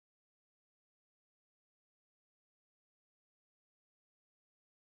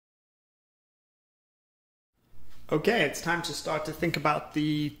Okay, it's time to start to think about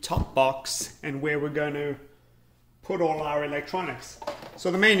the top box and where we're going to put all our electronics.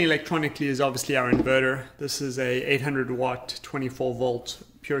 So the main electronically is obviously our inverter. This is a 800 watt 24 volt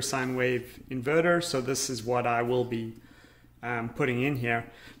pure sine wave inverter. So this is what I will be putting in here.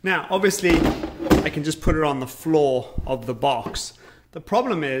 Now obviously I can just put it on the floor of the box. The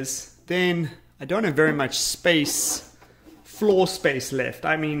problem is then I don't have very much space, floor space left.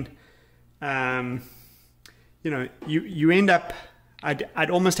 I mean, you know, you end up,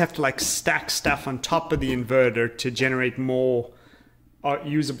 I'd almost have to like stack stuff on top of the inverter to generate more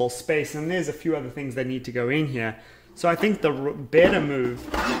usable space. And there's a few other things that need to go in here. So I think the better move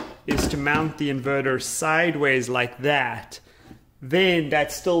is to mount the inverter sideways like that. Then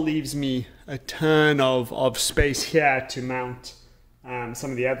that still leaves me a ton of space here to mount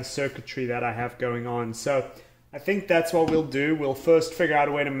some of the other circuitry that I have going on. So I think that's what we'll do. We'll first figure out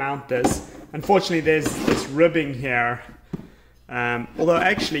a way to mount this. Unfortunately, there's this ribbing here. Although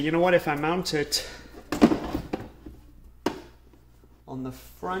actually, you know what, if I mount it on the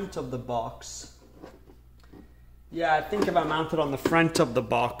front of the box, yeah, I think if I mount it on the front of the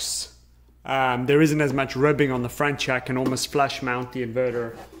box, there isn't as much ribbing on the front here. I can almost flush mount the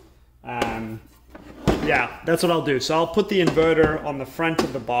inverter. Yeah, that's what I'll do. So I'll put the inverter on the front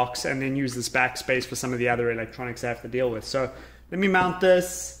of the box and then use this backspace for some of the other electronics I have to deal with. So let me mount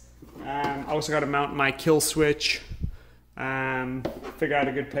this. I also got to mount my kill switch. Figure out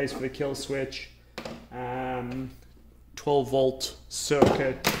a good place for the kill switch. 12 volt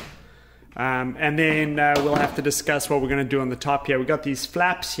circuit. And then we'll have to discuss what we're going to do on the top here. We've got these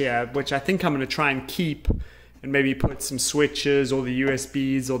flaps here, which I think I'm going to try and keep and maybe put some switches or the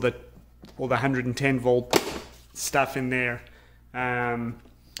USBs or the 110 volt stuff in there. Yeah,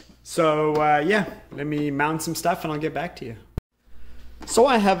 let me mount some stuff and I'll get back to you. So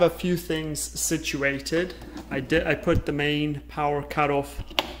I have a few things situated. I put the main power cutoff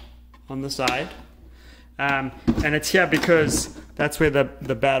on the side. And it's here because that's where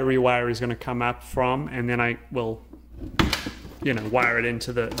the battery wire is going to come up from, and then I will, you know, wire it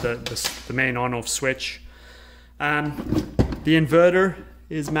into the main on-off switch. The inverter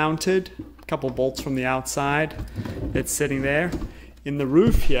is mounted, a couple bolts from the outside. It's sitting there. In the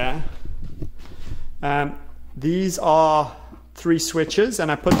roof here, these are 3 switches,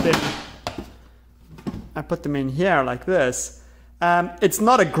 and I put them in here like this. It's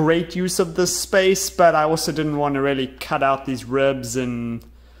not a great use of this space, but I also didn't want to really cut out these ribs, and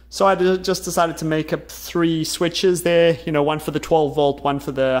so I just decided to make up 3 switches there, you know, one for the 12 volt, one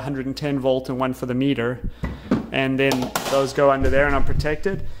for the 110 volt, and one for the meter. And then those go under there and are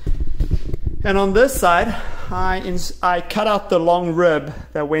protected. And on this side, I cut out the long rib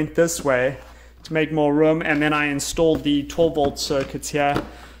that went this way to make more room, and then I installed the 12 volt circuits here.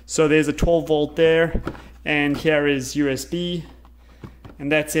 So there's a 12 volt there, and here is USB,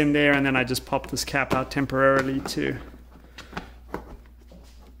 and that's in there, and then I just popped this cap out temporarily to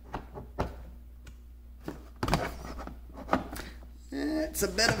it's a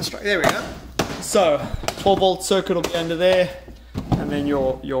bit of a struggle. There we go. So 12 volt circuit will be under there, and then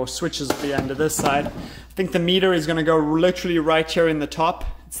your switches will be under this side. I think the meter is going to go literally right here in the top.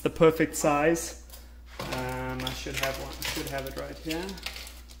 It's the perfect size. I should have one. I should have it right here.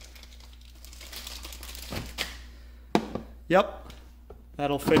 Yep,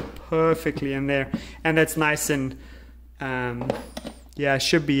 that'll fit perfectly in there, and that's nice. And yeah, I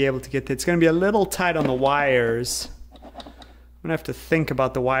should be able to get that. It's going to be a little tight on the wires. I'm gonna have to think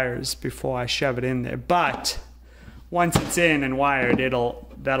about the wires before I shove it in there, but once it's in and wired,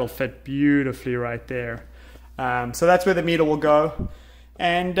 that'll fit beautifully right there. So that's where the meter will go.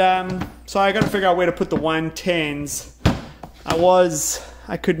 And so I got to figure out where to put the 110s.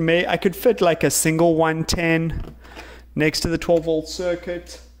 I could fit like a single 110 next to the 12 volt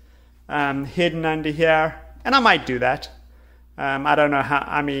circuit, hidden under here, and I might do that. I don't know how.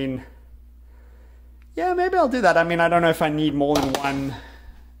 I mean, yeah, maybe I'll do that. I mean, I don't know if I need more than one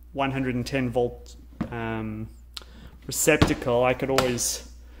 110 volt receptacle. I could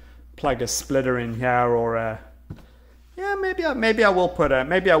always plug a splitter in here, or a, yeah, maybe I will put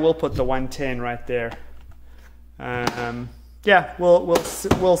the 110 right there. Yeah, we'll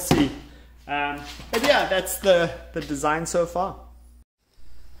see. But yeah, that's the design so far.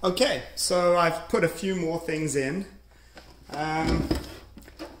 Okay, so I've put a few more things in.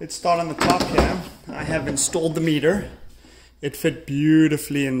 Let's start on the top here. I have installed the meter. It fit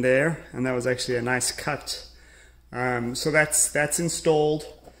beautifully in there, and that was actually a nice cut. So that's installed.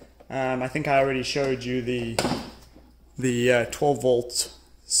 I think I already showed you the 12 volt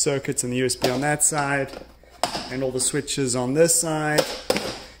circuits and the USB on that side, and all the switches on this side.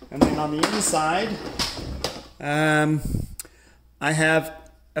 And then on the inside, I have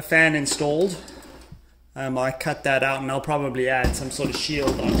a fan installed. I cut that out and I'll probably add some sort of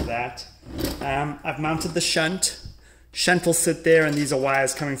shield onto that. I've mounted the shunt. Shunt will sit there, and these are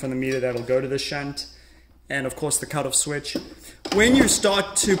wires coming from the meter that'll go to the shunt. And of course the cutoff switch. When you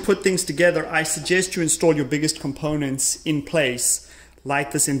start to put things together, I suggest you install your biggest components in place,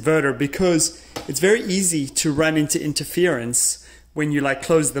 like this inverter, because it's very easy to run into interference when you like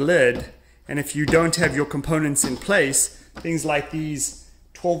close the lid. And if you don't have your components in place, things like these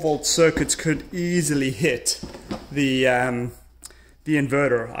 12-volt circuits could easily hit the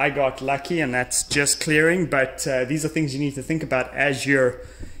inverter. I got lucky, and that's just clearing, but these are things you need to think about as you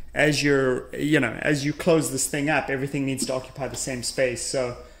close this thing up. Everything needs to occupy the same space.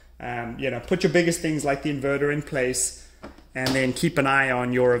 So put your biggest things like the inverter in place, and then keep an eye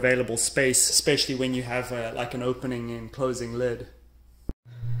on your available space, especially when you have like an opening and closing lid.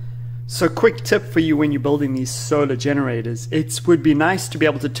 So quick tip for you when you're building these solar generators, it would be nice to be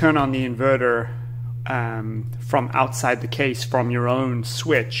able to turn on the inverter from outside the case from your own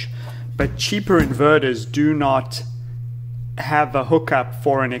switch, but cheaper inverters do not have a hookup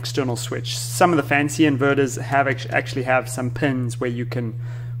for an external switch. Some of the fancy inverters actually have some pins where you can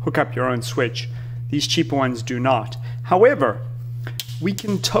hook up your own switch. These cheaper ones do not. However, we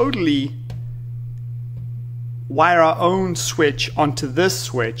can totally wire our own switch onto this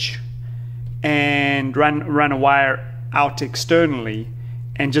switch and run a wire out externally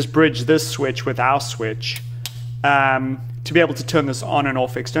and just bridge this switch with our switch to be able to turn this on and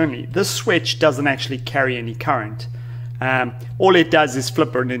off externally. This switch doesn't actually carry any current. All it does is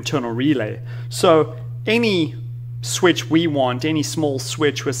flip an internal relay. So any switch we want, any small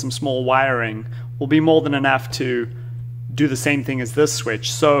switch with some small wiring, will be more than enough to do the same thing as this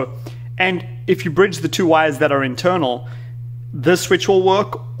switch. So, and if you bridge the two wires that are internal, this switch will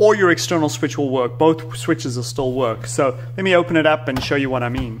work or your external switch will work. Both switches will still work. So let me open it up and show you what I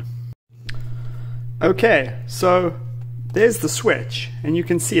mean. Okay, so there's the switch, and you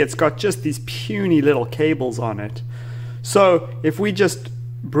can see it's got just these puny little cables on it. So if we just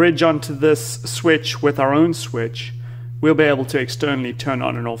bridge onto this switch with our own switch, we'll be able to externally turn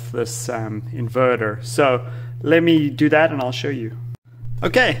on and off this inverter. So let me do that and I'll show you.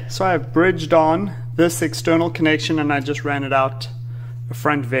 Okay, so I've bridged on this external connection and I just ran it out a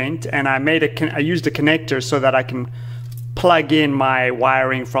front vent, and I used a connector so that I can plug in my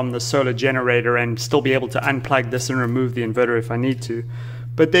wiring from the solar generator and still be able to unplug this and remove the inverter if I need to.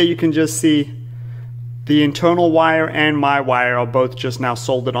 But there you can just see the internal wire and my wire are both just now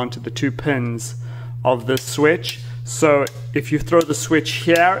soldered onto the two pins of this switch. So if you throw the switch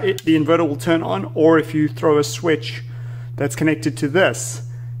here, the inverter will turn on, or if you throw a switch that's connected to this,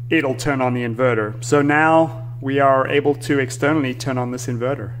 it'll turn on the inverter. So now we are able to externally turn on this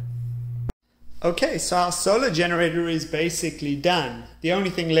inverter. Okay, so our solar generator is basically done. The only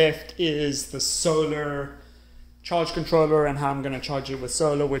thing left is the solar charge controller and how I'm going to charge it with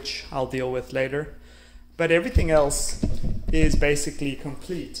solar, which I'll deal with later. But everything else is basically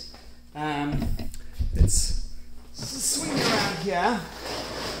complete. Let's swing around here.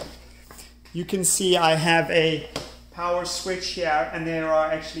 You can see I have a power switch here, and there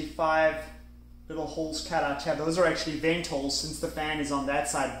are actually 5 little holes cut out here. Those are actually vent holes. Since the fan is on that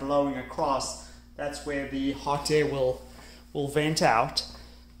side blowing across, that's where the hot air will vent out.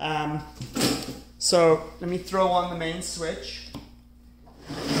 So let me throw on the main switch,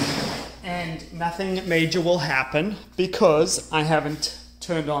 and nothing major will happen because I haven't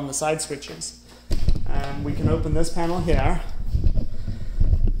turned on the side switches. We can open this panel here,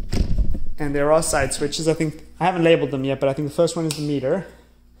 and there are side switches. I think I haven't labeled them yet, but I think the first one is the meter,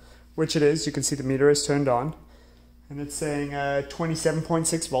 which it is. You can see the meter is turned on, and it's saying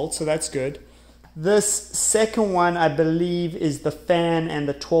 27.6 volts, so that's good. This second one, I believe, is the fan and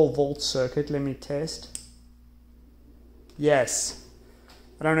the 12-volt circuit. Let me test. Yes.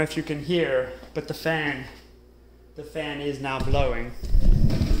 I don't know if you can hear, but the fan is now blowing.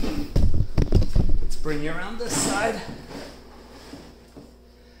 Let's bring you around this side.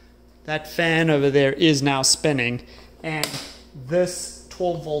 That fan over there is now spinning, and this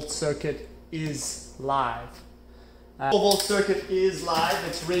 12-volt circuit is live. 12-volt circuit is live.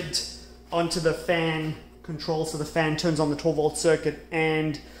 It's rigged onto the fan control, so the fan turns on the 12-volt circuit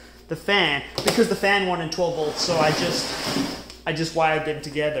and the fan, because the fan wanted 12 volts, so I just wired them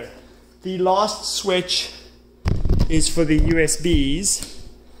together. The last switch is for the USBs.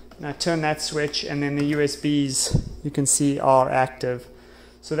 And I turn that switch, and then the USBs, you can see, are active.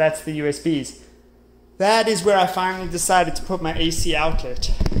 So that's the USBs. That is where I finally decided to put my AC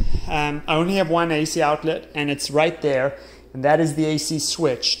outlet. I only have one AC outlet, and it's right there, and that is the AC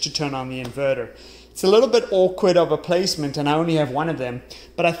switch to turn on the inverter. It's It's a little bit awkward of a placement, and I only have one of them.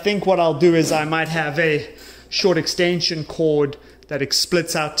 But I think what I'll do is I might have a short extension cord that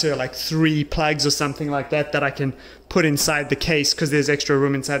splits out to like 3 plugs or something like that that I can put inside the case, because there's extra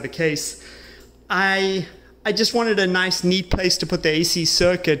room inside the case. I just wanted a nice, neat place to put the AC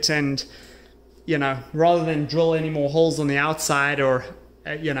circuit, and you know, rather than drill any more holes on the outside, or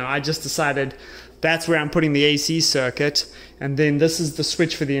you know, I just decided that's where I'm putting the AC circuit. And then this is the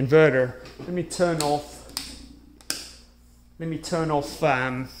switch for the inverter. Let me turn off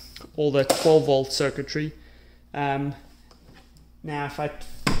all the 12 volt circuitry. Now if let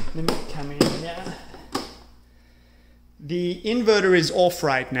me come in here. The inverter is off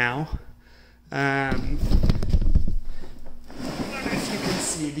right now. I don't know if you can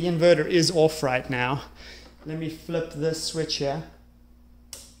see, the inverter is off right now. Let me flip this switch here.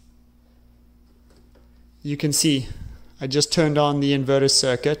 You can see I just turned on the inverter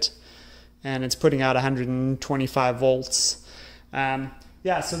circuit and it's putting out 125 volts.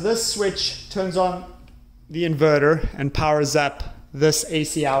 Yeah, so this switch turns on the inverter and powers up this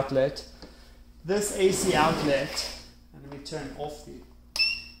AC outlet. This AC outlet, and let me turn off the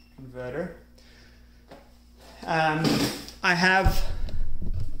inverter. I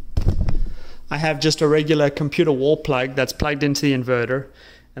have just a regular computer wall plug that's plugged into the inverter,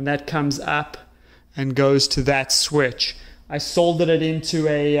 and that comes up and goes to that switch. I soldered it into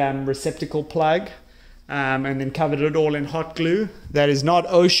a receptacle plug and then covered it all in hot glue. That is not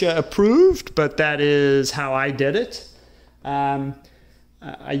OSHA approved, but that is how I did it.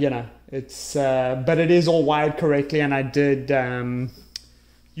 You know, it's but it is all wired correctly, and I did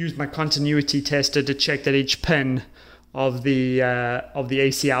use my continuity tester to check that each pin of the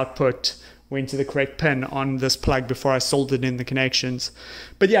AC output went to the correct pin on this plug before I soldered in the connections.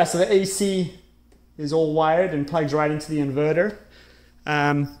 But yeah, so the AC is all wired and plugs right into the inverter.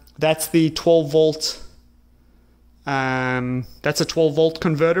 That's the 12 volt. That's a 12 volt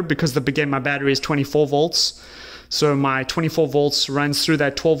converter, because again my battery is 24 volts. So my 24 volts runs through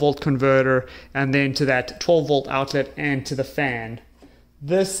that 12 volt converter and then to that 12 volt outlet and to the fan.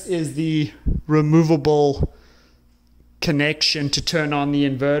 This is the removable connection to turn on the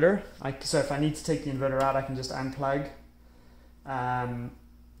inverter. So if I need to take the inverter out, I can just unplug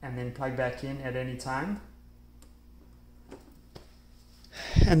and then plug back in at any time.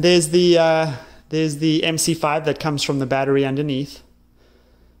 And there's the MC5 that comes from the battery underneath,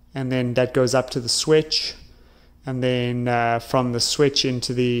 and then that goes up to the switch, and then from the switch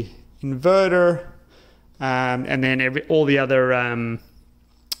into the inverter, and then all the other and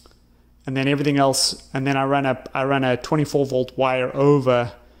then everything else, and then I run a 24 volt wire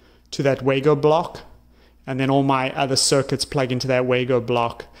over to that Wago block, and then all my other circuits plug into that Wago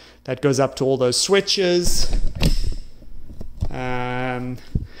block. That goes up to all those switches,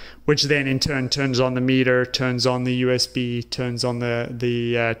 which then in turn turns on the meter, turns on the USB, turns on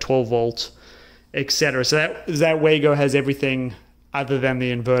the 12 volt, etc. So that Wago has everything other than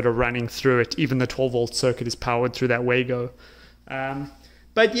the inverter running through it. Even the 12 volt circuit is powered through that Wago.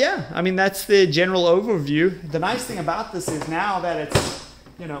 But yeah, I mean, that's the general overview. The nice thing about this is now that it's,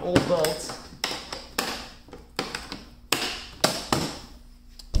 you know, all built,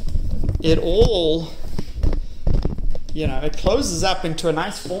 it all, you know, it closes up into a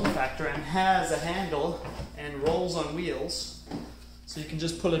nice form factor and has a handle and rolls on wheels. So you can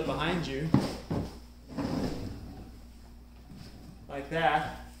just pull it behind you like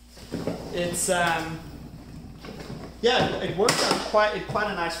that. It's yeah, it works out quite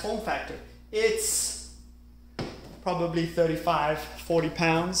a nice form factor. It's probably 35-40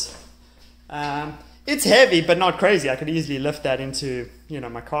 pounds. It's heavy, but not crazy. I could easily lift that into, you know,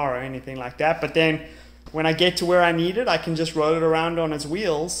 my car or anything like that. But then when I get to where I need it, I can just roll it around on its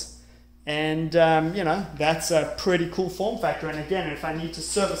wheels. And, you know, that's a pretty cool form factor. And again, if I need to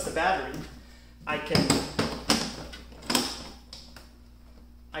service the battery, I can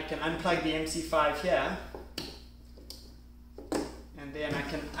unplug the MC5 here. And then I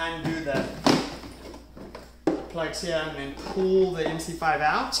can undo the plugs here and then pull the MC5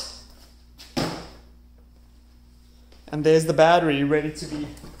 out. And there's the battery ready to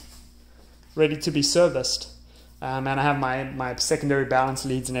be serviced. And I have my secondary balance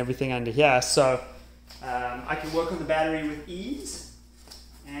leads and everything under here. So I can work on the battery with ease.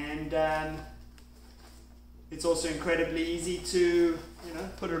 And it's also incredibly easy to, you know,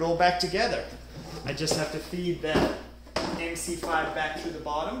 put it all back together. I just have to feed the MC5 back through the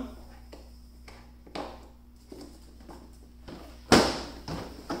bottom.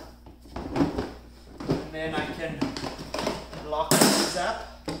 And then I can lock these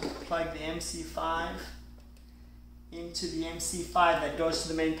up, plug the MC5 into the MC5 that goes to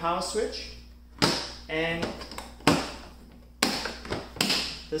the main power switch. and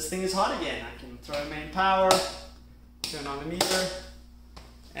this thing is hot again. I can throw main power, turn on the meter,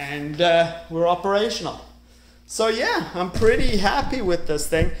 and we're operational. So yeah, I'm pretty happy with this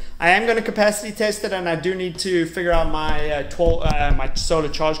thing. I am going to capacity test it, and I do need to figure out my my solar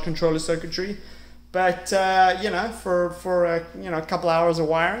charge controller circuitry. But you know, for a couple hours of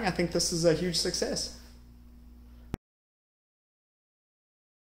wiring, I think this is a huge success.